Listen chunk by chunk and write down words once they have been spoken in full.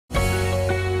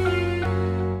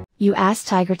You ask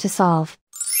Tiger to solve.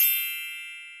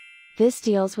 This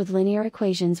deals with linear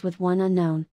equations with one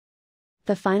unknown.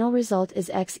 The final result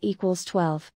is x equals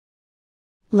 12.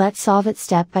 Let's solve it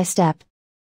step by step.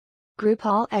 Group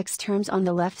all x terms on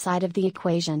the left side of the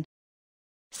equation.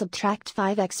 Subtract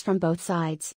 5x from both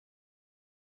sides.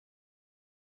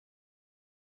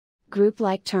 Group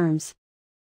like terms.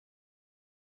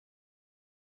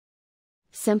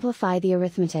 Simplify the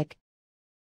arithmetic.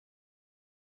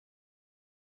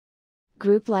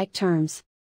 Group like terms.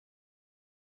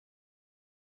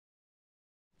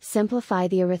 Simplify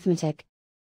the arithmetic.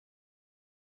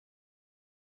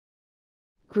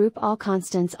 Group all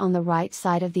constants on the right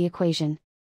side of the equation.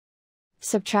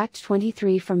 Subtract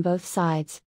 23 from both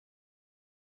sides.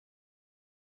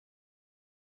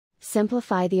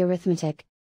 Simplify the arithmetic.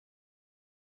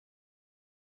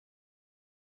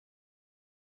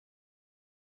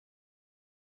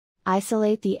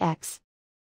 Isolate the x.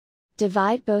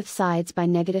 Divide both sides by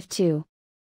 -2.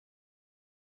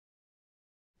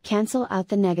 Cancel out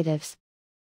the negatives.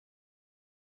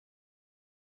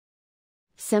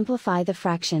 Simplify the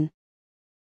fraction.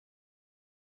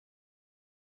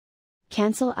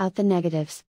 Cancel out the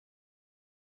negatives.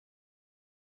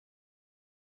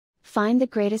 Find the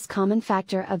greatest common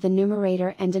factor of the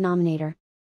numerator and denominator.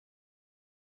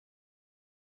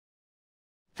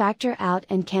 Factor out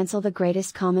and cancel the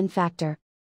greatest common factor.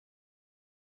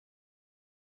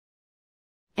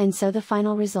 And so the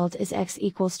final result is x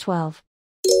equals 12.